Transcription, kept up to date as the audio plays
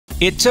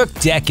It took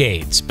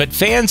decades, but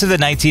fans of the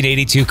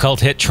 1982 cult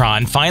hit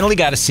Tron finally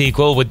got a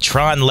sequel with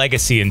Tron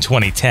Legacy in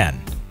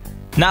 2010.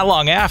 Not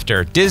long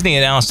after, Disney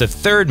announced a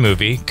third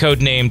movie,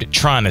 codenamed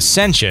Tron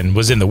Ascension,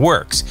 was in the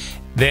works.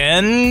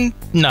 Then,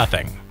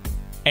 nothing.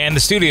 And the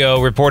studio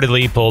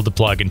reportedly pulled the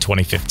plug in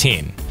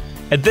 2015.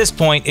 At this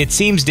point, it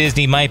seems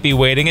Disney might be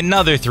waiting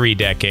another 3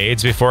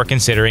 decades before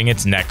considering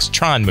its next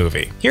Tron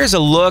movie. Here's a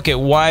look at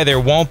why there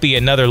won't be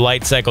another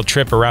light cycle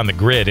trip around the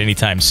grid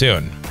anytime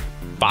soon.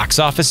 Box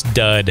office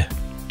dud.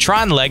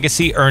 Tron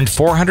Legacy earned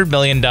 $400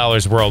 million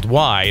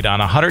worldwide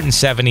on a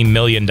 $170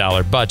 million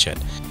budget.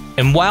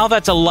 And while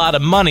that's a lot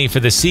of money for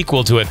the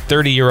sequel to a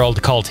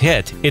 30-year-old cult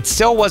hit, it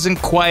still wasn't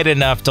quite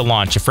enough to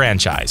launch a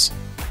franchise.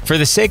 For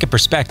the sake of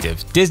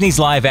perspective, Disney's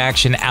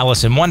live-action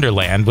Alice in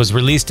Wonderland was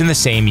released in the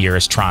same year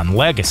as Tron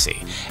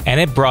Legacy,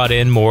 and it brought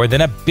in more than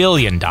 $1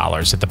 billion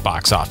at the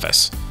box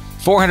office.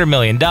 $400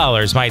 million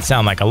might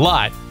sound like a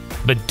lot,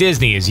 but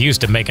Disney is used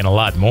to making a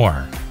lot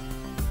more.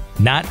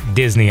 Not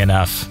Disney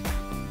enough.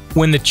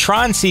 When the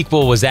Tron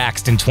sequel was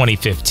axed in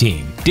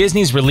 2015,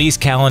 Disney's release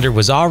calendar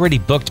was already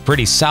booked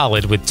pretty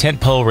solid with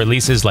tentpole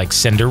releases like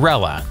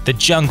Cinderella, The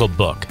Jungle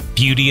Book,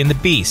 Beauty and the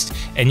Beast,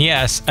 and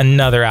yes,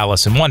 another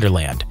Alice in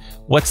Wonderland.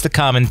 What's the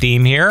common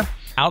theme here?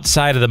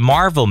 Outside of the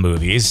Marvel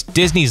movies,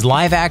 Disney's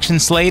live-action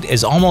slate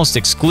is almost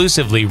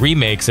exclusively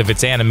remakes of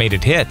its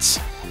animated hits.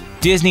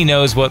 Disney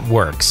knows what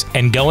works,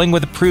 and going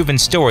with a proven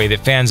story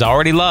that fans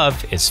already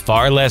love is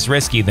far less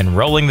risky than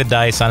rolling the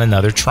dice on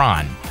another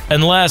Tron.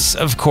 Unless,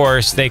 of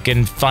course, they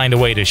can find a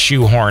way to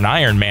shoehorn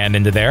Iron Man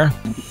into there.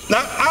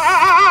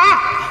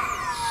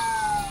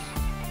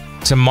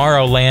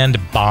 Tomorrowland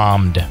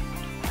bombed.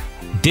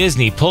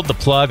 Disney pulled the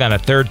plug on a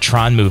third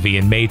Tron movie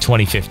in May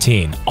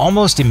 2015,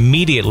 almost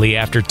immediately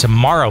after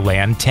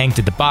Tomorrowland tanked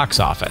at the box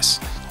office.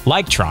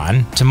 Like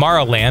Tron,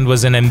 Tomorrowland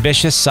was an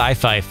ambitious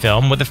sci-fi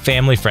film with a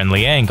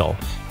family-friendly angle,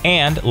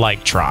 and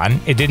like Tron,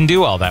 it didn't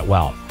do all that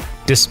well.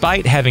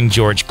 Despite having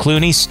George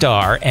Clooney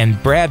star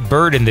and Brad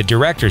Bird in the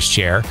director's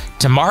chair,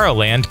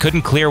 Tomorrowland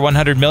couldn't clear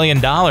 $100 million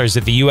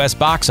at the US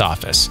box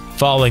office,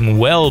 falling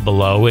well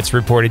below its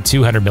reported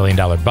 $200 million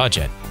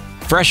budget.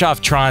 Fresh off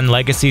Tron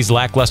Legacy's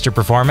lackluster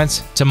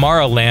performance,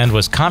 Tomorrowland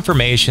was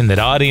confirmation that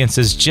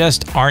audiences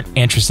just aren't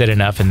interested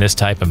enough in this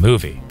type of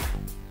movie.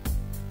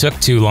 Took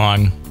too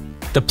long.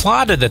 The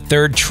plot of the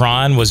third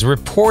Tron was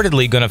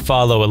reportedly going to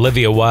follow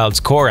Olivia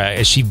Wilde's Cora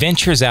as she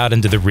ventures out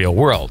into the real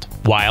world.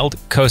 Wilde,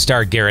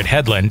 co-star Garrett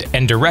Hedlund,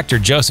 and director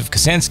Joseph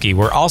Kosinski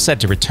were all set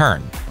to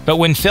return. But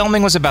when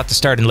filming was about to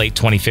start in late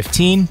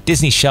 2015,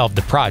 Disney shelved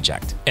the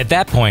project. At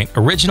that point,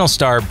 original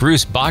star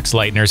Bruce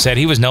Boxleitner said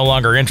he was no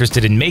longer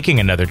interested in making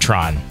another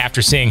Tron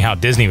after seeing how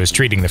Disney was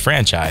treating the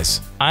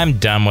franchise. "I'm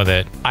done with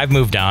it. I've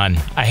moved on.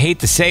 I hate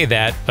to say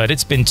that, but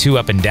it's been too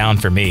up and down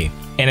for me.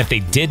 And if they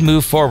did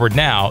move forward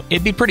now,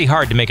 it'd be pretty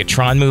hard to make a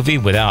Tron movie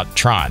without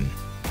Tron."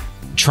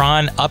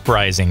 Tron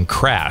Uprising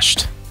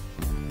crashed.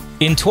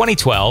 In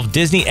 2012,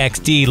 Disney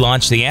XD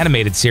launched the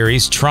animated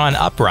series Tron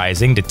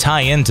Uprising to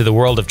tie into the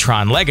world of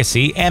Tron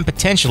Legacy and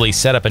potentially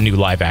set up a new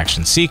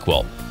live-action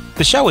sequel.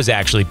 The show was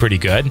actually pretty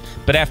good,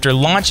 but after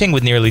launching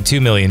with nearly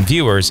 2 million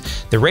viewers,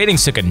 the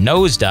ratings took a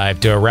nosedive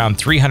to around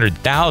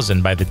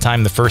 300,000 by the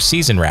time the first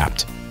season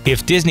wrapped.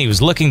 If Disney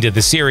was looking to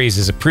the series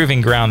as a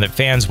proving ground that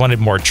fans wanted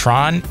more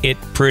Tron, it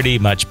pretty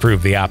much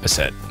proved the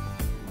opposite.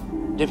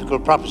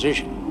 Difficult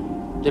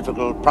proposition.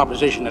 Difficult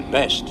proposition at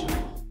best.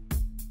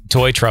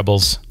 Toy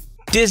troubles.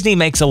 Disney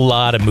makes a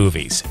lot of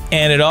movies,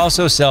 and it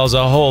also sells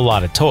a whole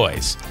lot of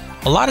toys.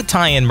 A lot of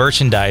tie-in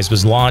merchandise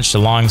was launched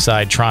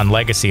alongside Tron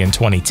Legacy in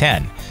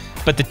 2010,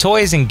 but the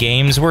toys and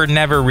games were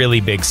never really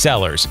big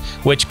sellers,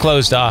 which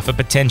closed off a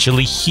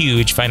potentially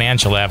huge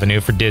financial avenue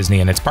for Disney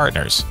and its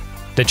partners.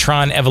 The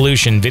Tron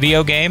Evolution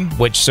video game,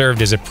 which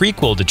served as a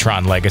prequel to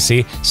Tron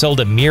Legacy, sold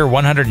a mere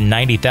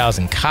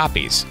 190,000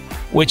 copies,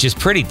 which is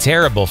pretty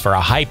terrible for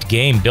a hyped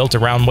game built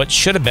around what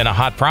should have been a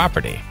hot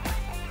property.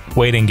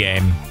 Waiting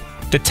game.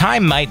 The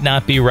time might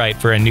not be right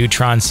for a new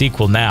Tron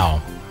sequel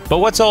now, but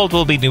what's old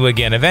will be new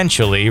again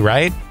eventually,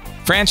 right?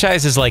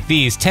 Franchises like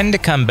these tend to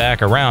come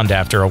back around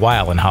after a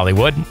while in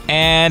Hollywood,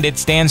 and it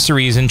stands to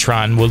reason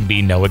Tron will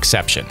be no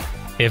exception.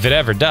 If it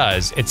ever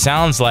does, it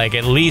sounds like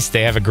at least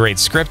they have a great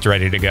script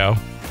ready to go.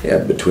 Yeah,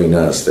 between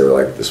us, they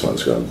were like, this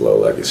one's going to blow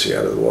Legacy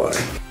out of the water.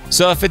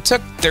 So if it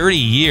took 30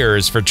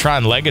 years for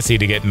Tron Legacy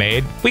to get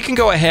made, we can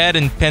go ahead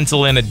and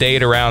pencil in a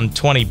date around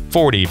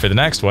 2040 for the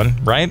next one,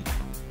 right?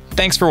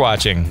 Thanks for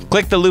watching.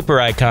 Click the looper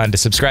icon to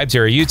subscribe to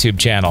our YouTube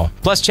channel.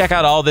 Plus check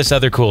out all this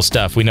other cool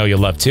stuff we know you'll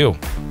love too.